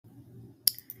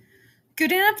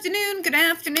Good afternoon, good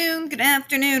afternoon, good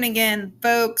afternoon again,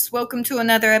 folks. Welcome to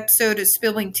another episode of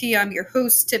Spilling Tea. I'm your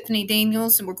host, Tiffany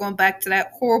Daniels, and we're going back to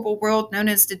that horrible world known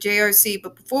as the JRC.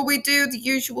 But before we do, the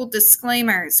usual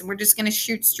disclaimers, and we're just going to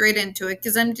shoot straight into it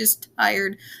because I'm just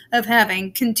tired of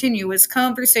having continuous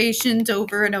conversations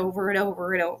over and over and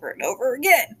over and over and over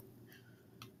again.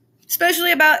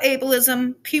 Especially about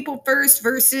ableism, people first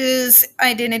versus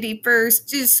identity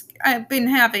first. I've been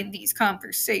having these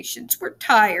conversations. We're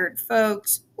tired,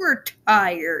 folks. We're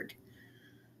tired.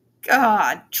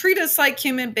 God, treat us like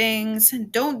human beings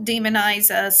and don't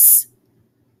demonize us.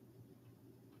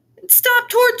 And stop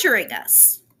torturing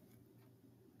us.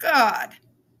 God,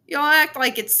 y'all act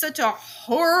like it's such a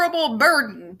horrible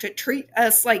burden to treat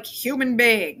us like human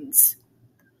beings.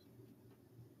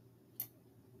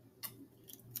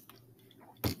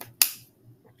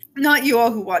 Not you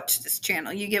all who watch this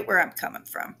channel. You get where I'm coming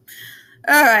from.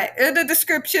 All right, in the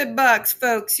description box,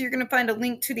 folks, you're going to find a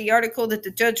link to the article that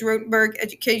the Judge Rotenberg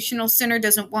Educational Center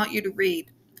doesn't want you to read.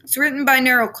 It's written by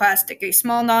NeuroClastic, a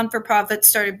small non-for-profit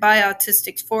started by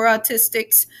autistics for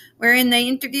autistics, wherein they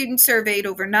interviewed and surveyed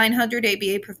over 900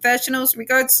 ABA professionals in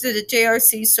regards to the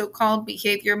JRC's so-called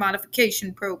behavior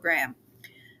modification program.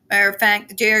 Matter of fact,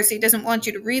 the JRC doesn't want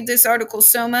you to read this article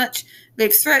so much,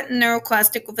 they've threatened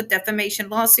NeuroClastic with a defamation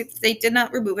lawsuit if they did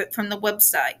not remove it from the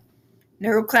website.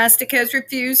 NeuroClastic has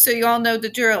refused, so you all know the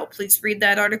drill. Please read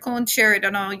that article and share it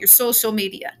on all your social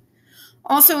media.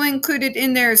 Also included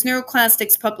in there is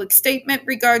NeuroClastic's public statement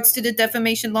regards to the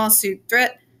defamation lawsuit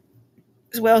threat,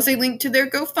 as well as a link to their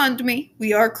GoFundMe.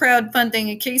 We are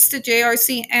crowdfunding in case the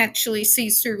JRC actually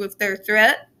sees through with their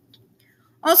threat.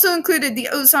 Also included the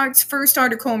Ozarks' first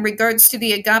article in regards to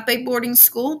the Agape boarding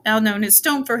school, now known as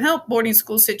Stone for Help boarding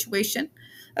school situation,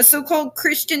 a so-called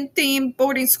Christian-themed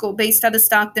boarding school based out of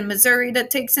Stockton, Missouri that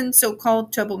takes in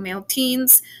so-called troubled male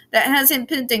teens that has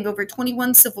impending over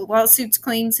 21 civil lawsuits,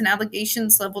 claims, and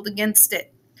allegations leveled against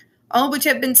it, all which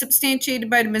have been substantiated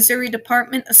by the Missouri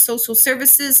Department of Social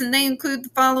Services, and they include the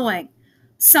following: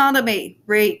 sodomy,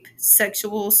 rape,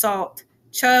 sexual assault,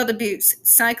 child abuse,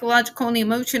 psychological and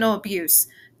emotional abuse,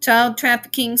 child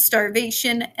trafficking,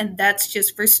 starvation, and that's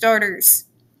just for starters.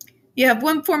 You have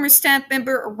one former staff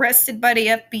member arrested by the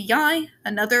FBI,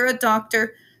 another a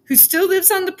doctor, who still lives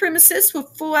on the premises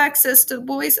with full access to the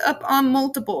boys up on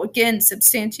multiple, again,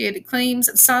 substantiated claims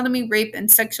of sodomy, rape, and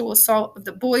sexual assault of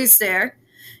the boys there.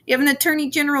 You have an attorney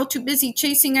general too busy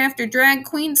chasing after drag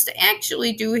queens to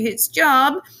actually do his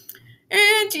job.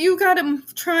 And you got him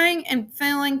trying and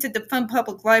failing to defund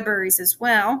public libraries as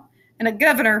well. And a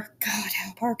governor, God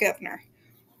help our governor.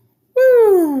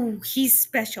 Woo, he's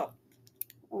special.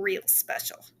 Real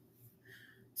special.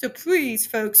 So please,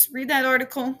 folks, read that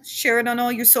article, share it on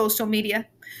all your social media.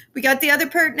 We got the other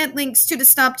pertinent links to the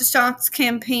Stop the Shocks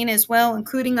campaign as well,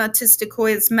 including Autistic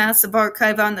Hoya's massive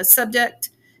archive on the subject,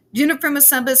 Jennifer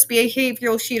Masaba's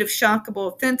behavioral sheet of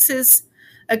shockable offenses,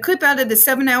 a clip out of the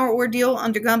 7-hour ordeal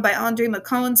undergone by Andre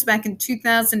McCollins back in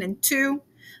 2002,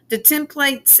 the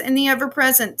templates, and the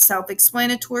ever-present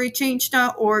self-explanatory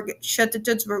change.org Shut the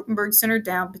Judge Rotenberg Center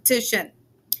Down petition.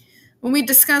 When we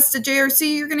discuss the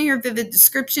JRC, you're going to hear vivid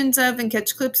descriptions of and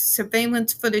catch clips of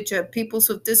surveillance footage of peoples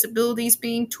with disabilities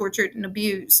being tortured and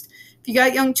abused. If you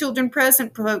got young children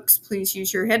present, folks, please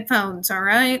use your headphones, all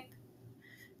right?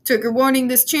 Trigger warning,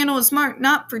 this channel is marked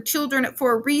not for children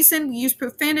for a reason. We use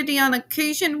profanity on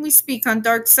occasion. We speak on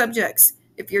dark subjects.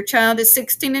 If your child is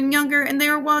 16 and younger and they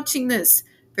are watching this,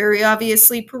 very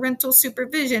obviously parental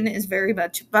supervision is very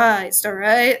much advised, all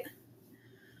right?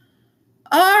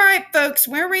 All right, folks,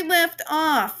 where we left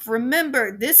off,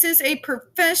 remember, this is a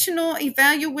professional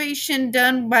evaluation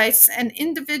done by an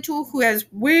individual who has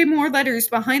way more letters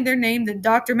behind their name than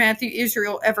Dr. Matthew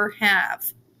Israel ever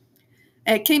have.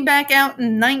 It came back out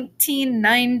in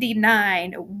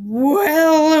 1999,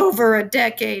 well over a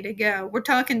decade ago. We're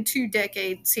talking 2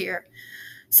 decades here.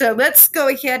 So let's go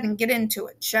ahead and get into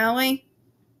it, shall we?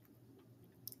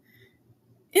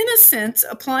 In a sense,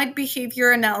 applied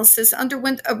behavior analysis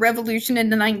underwent a revolution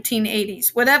in the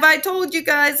 1980s. What have I told you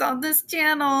guys on this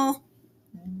channel?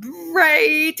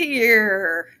 Right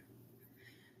here.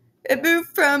 It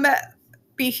moved from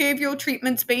behavioral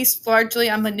treatments based largely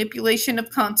on manipulation of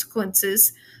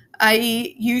consequences,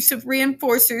 i.e., use of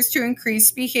reinforcers to increase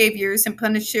behaviors and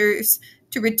punishers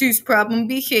to reduce problem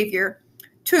behavior,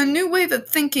 to a new way of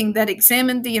thinking that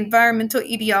examined the environmental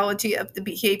etiology of the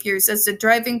behaviors as the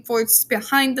driving force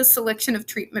behind the selection of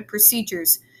treatment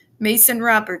procedures. Mason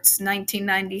Roberts,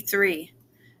 1993.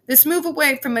 This move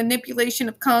away from manipulation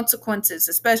of consequences,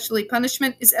 especially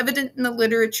punishment, is evident in the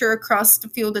literature across the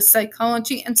field of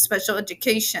psychology and special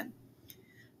education.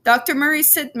 Dr. Murray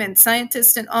Sidman,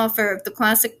 scientist and author of the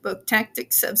classic book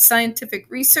Tactics of Scientific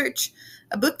Research,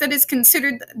 a book that is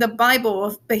considered the Bible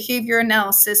of behavior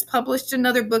analysis, published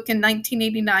another book in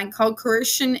 1989 called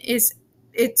Coercion is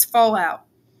Its Fallout.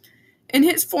 In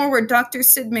his foreword, Dr.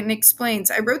 Sidman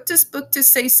explains, I wrote this book to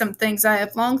say some things I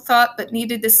have long thought but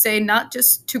needed to say not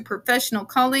just to professional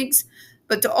colleagues,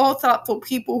 but to all thoughtful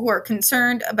people who are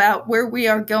concerned about where we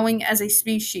are going as a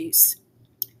species.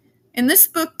 In this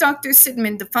book, Dr.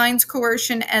 Sidman defines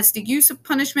coercion as the use of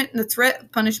punishment and the threat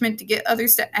of punishment to get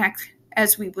others to act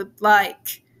as we would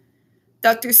like.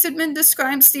 Dr. Sidman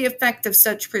describes the effect of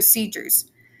such procedures.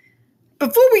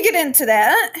 Before we get into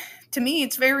that, to me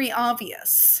it's very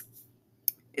obvious.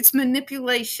 It's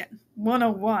manipulation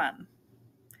 101.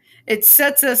 It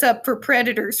sets us up for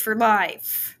predators for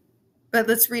life. But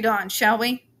let's read on, shall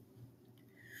we?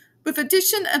 With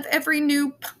addition of every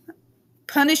new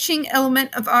punishing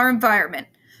element of our environment,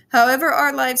 however,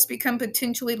 our lives become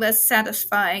potentially less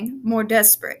satisfying, more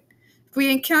desperate. If we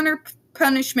encounter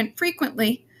punishment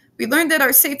frequently, we learn that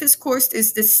our safest course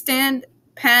is to stand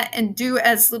pat and do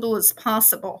as little as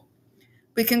possible.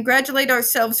 We congratulate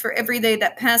ourselves for every day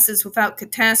that passes without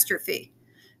catastrophe.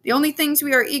 The only things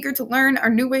we are eager to learn are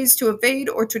new ways to evade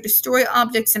or to destroy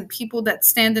objects and people that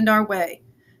stand in our way.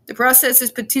 The process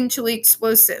is potentially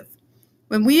explosive.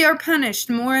 When we are punished,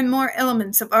 more and more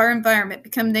elements of our environment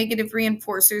become negative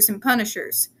reinforcers and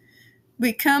punishers.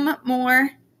 We come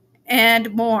more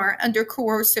and more under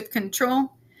coercive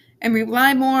control and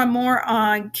rely more and more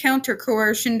on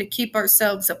counter-coercion to keep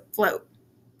ourselves afloat.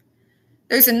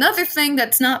 There's another thing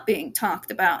that's not being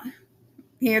talked about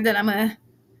here that I'm going to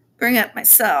bring up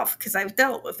myself because I've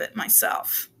dealt with it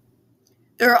myself.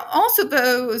 There are also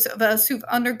those of us who've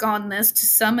undergone this to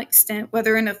some extent,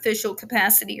 whether in official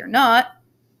capacity or not,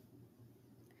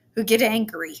 who get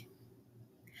angry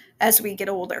as we get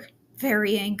older.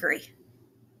 Very angry.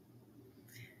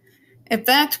 In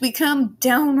fact, we become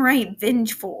downright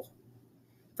vengeful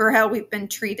for how we've been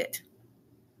treated.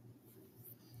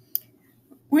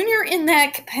 When you're in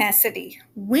that capacity,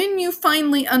 when you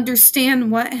finally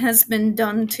understand what has been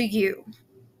done to you,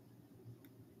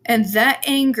 and that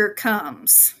anger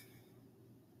comes,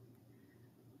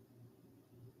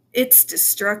 it's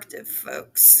destructive,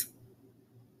 folks.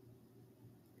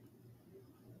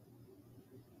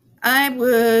 I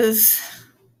was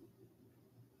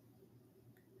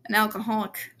an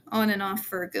alcoholic on and off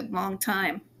for a good long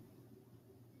time.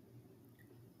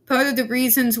 Part of the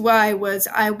reasons why was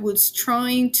I was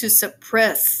trying to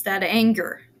suppress that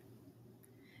anger.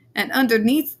 And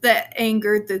underneath that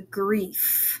anger, the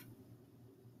grief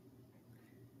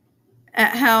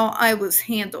at how I was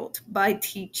handled by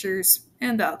teachers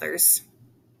and others.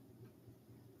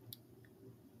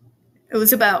 It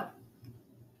was about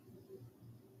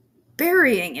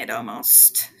burying it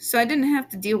almost, so I didn't have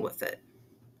to deal with it.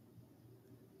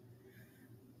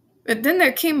 But then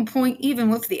there came a point, even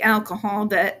with the alcohol,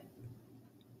 that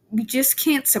you just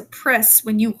can't suppress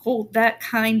when you hold that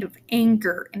kind of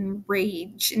anger and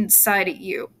rage inside of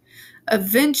you.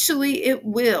 Eventually it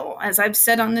will, as I've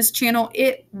said on this channel,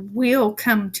 it will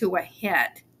come to a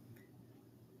head.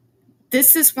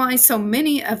 This is why so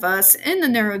many of us in the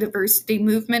neurodiversity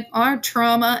movement are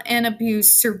trauma and abuse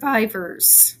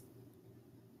survivors.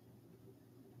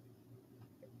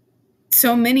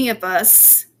 So many of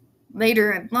us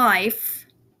later in life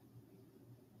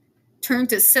turn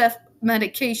to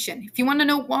self-medication. If you want to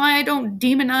know why I don't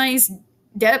demonize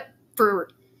Depp for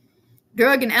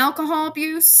drug and alcohol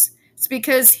abuse, it's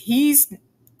because he's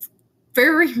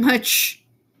very much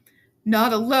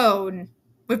not alone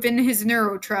within his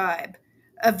neuro tribe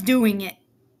of doing it.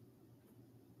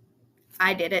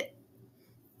 I did it.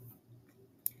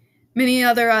 Many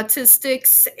other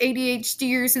autistics,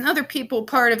 ADHDers, and other people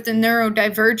part of the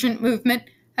neurodivergent movement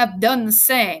have done the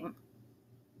same.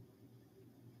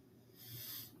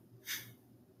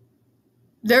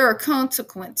 There are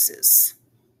consequences.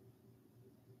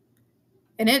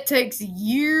 And it takes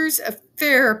years of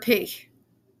therapy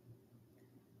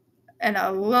and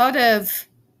a lot of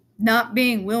not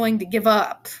being willing to give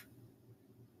up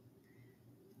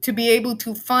to be able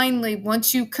to finally,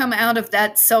 once you come out of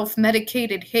that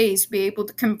self-medicated haze, be able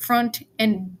to confront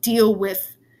and deal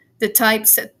with the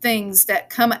types of things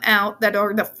that come out that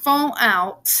are the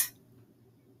fallout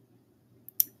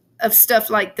of stuff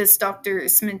like this doctor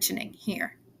is mentioning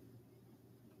here.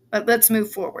 But let's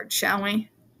move forward, shall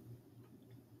we?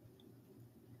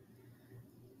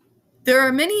 There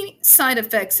are many side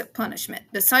effects of punishment.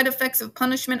 The side effects of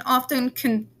punishment often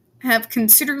can have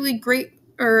considerably greater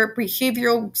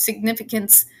behavioral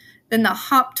significance than the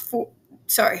hoped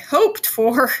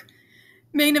for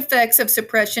Main effects of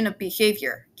suppression of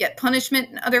behavior. Yet punishment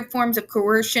and other forms of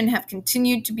coercion have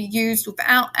continued to be used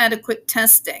without adequate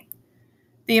testing.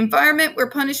 The environment where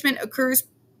punishment occurs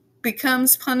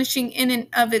becomes punishing in and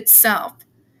of itself.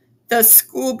 Thus,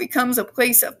 school becomes a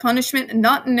place of punishment and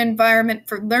not an environment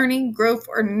for learning, growth,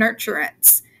 or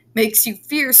nurturance. Makes you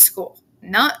fear school.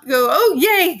 Not go, oh,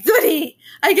 yay, goody,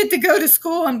 I get to go to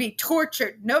school and be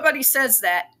tortured. Nobody says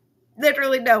that.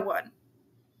 Literally no one.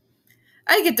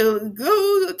 I get to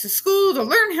go to school to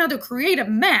learn how to create a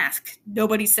mask.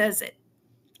 Nobody says it.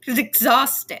 It's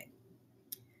exhausting.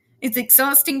 It's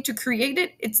exhausting to create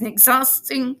it. It's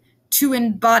exhausting to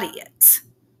embody it.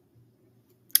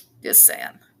 Just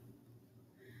saying.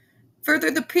 Further,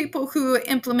 the people who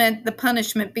implement the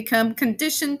punishment become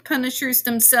conditioned punishers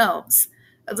themselves,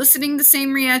 eliciting the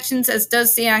same reactions as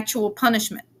does the actual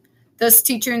punishment. Thus,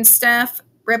 teacher and staff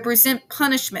represent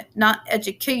punishment, not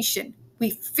education. We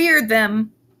fear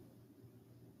them,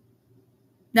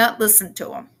 not listen to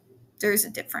them. There's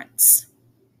a difference.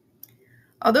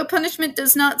 Although punishment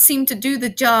does not seem to do the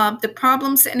job, the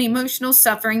problems and emotional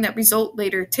suffering that result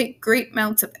later take great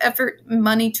amounts of effort and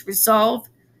money to resolve,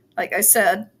 like I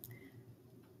said.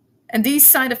 And these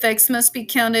side effects must be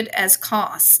counted as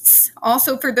costs.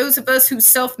 Also, for those of us who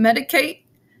self-medicate,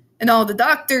 and all the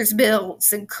doctor's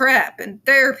bills and crap and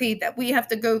therapy that we have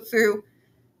to go through,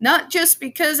 not just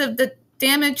because of the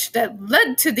damage that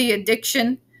led to the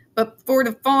addiction, but for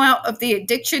the fallout of the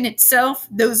addiction itself,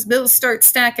 those bills start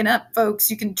stacking up, folks.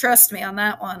 You can trust me on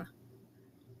that one.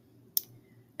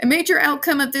 A major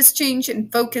outcome of this change in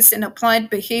focus in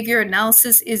applied behavior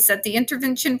analysis is that the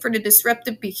intervention for the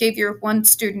disruptive behavior of one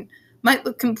student might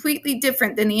look completely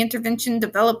different than the intervention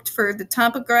developed for the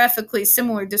topographically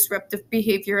similar disruptive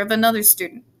behavior of another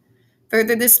student.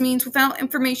 Further, this means without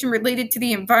information related to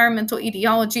the environmental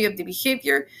etiology of the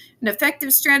behavior, an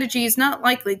effective strategy is not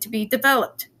likely to be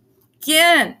developed.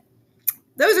 Again,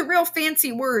 those are real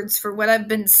fancy words for what I've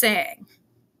been saying.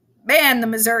 Man, the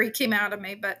Missouri came out of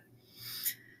me, but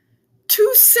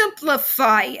to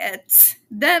simplify it,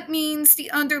 that means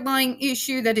the underlying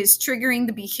issue that is triggering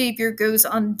the behavior goes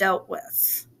undealt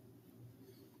with.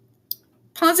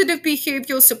 Positive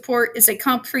behavioral support is a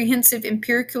comprehensive,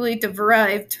 empirically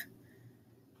derived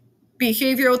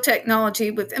behavioral technology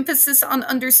with emphasis on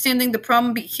understanding the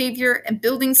problem behavior and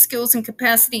building skills and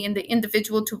capacity in the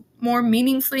individual to more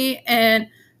meaningfully and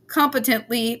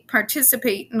competently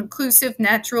participate in inclusive,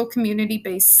 natural,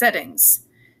 community-based settings.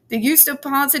 The use of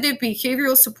positive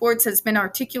behavioral supports has been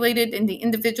articulated in the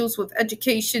Individuals with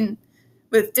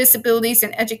Disabilities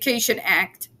and Education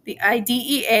Act, the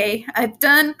IDEA. I've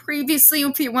done previously,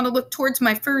 if you want to look towards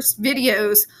my first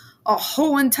videos, a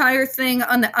whole entire thing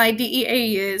on the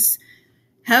IDEA is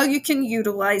how you can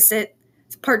utilize it,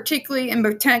 particularly in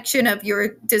protection of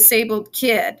your disabled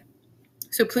kid.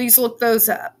 So please look those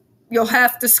up. You'll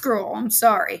have to scroll. I'm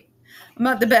sorry. I'm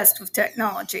not the best with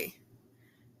technology.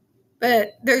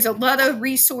 But there's a lot of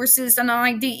resources on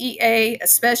IDEA,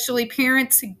 especially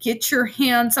parents. Get your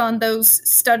hands on those,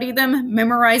 study them,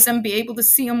 memorize them, be able to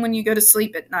see them when you go to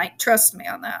sleep at night. Trust me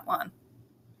on that one.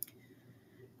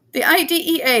 The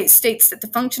IDEA states that the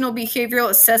functional behavioral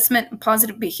assessment and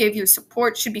positive behavior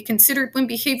support should be considered when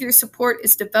behavior support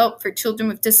is developed for children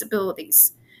with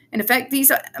disabilities. In effect,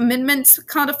 these amendments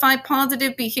codify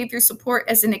positive behavior support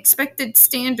as an expected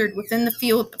standard within the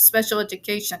field of special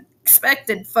education.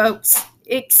 Expected, folks.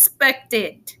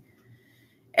 Expected.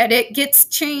 And it gets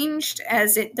changed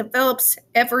as it develops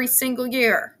every single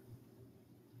year.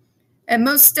 And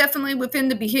most definitely within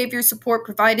the behavior support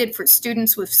provided for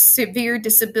students with severe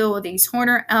disabilities,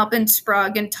 Horner, Albin,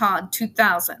 Sprague, and Todd,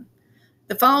 2000.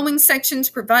 The following sections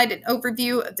provide an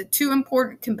overview of the two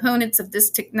important components of this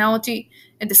technology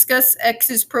and discuss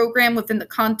X's program within the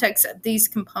context of these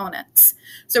components.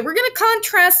 So we're going to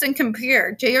contrast and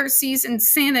compare JRC's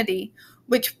insanity,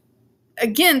 which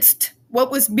against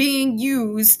what was being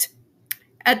used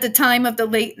at the time of the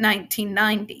late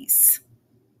 1990s.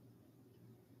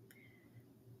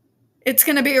 It's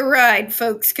going to be a ride,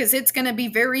 folks, because it's going to be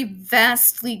very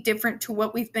vastly different to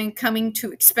what we've been coming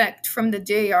to expect from the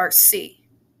JRC.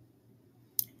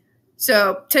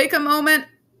 So take a moment.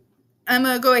 I'm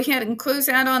going to go ahead and close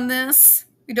out on this.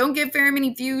 We don't get very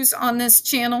many views on this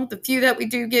channel. The few that we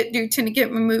do tend to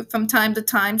get removed from time to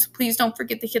time. So please don't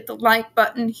forget to hit the like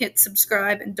button, hit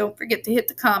subscribe, and don't forget to hit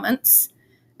the comments.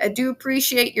 I do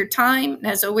appreciate your time. And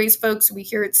as always, folks, we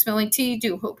here at Smelling Tea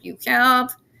do hope you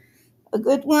have a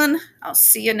good one. I'll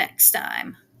see you next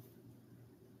time.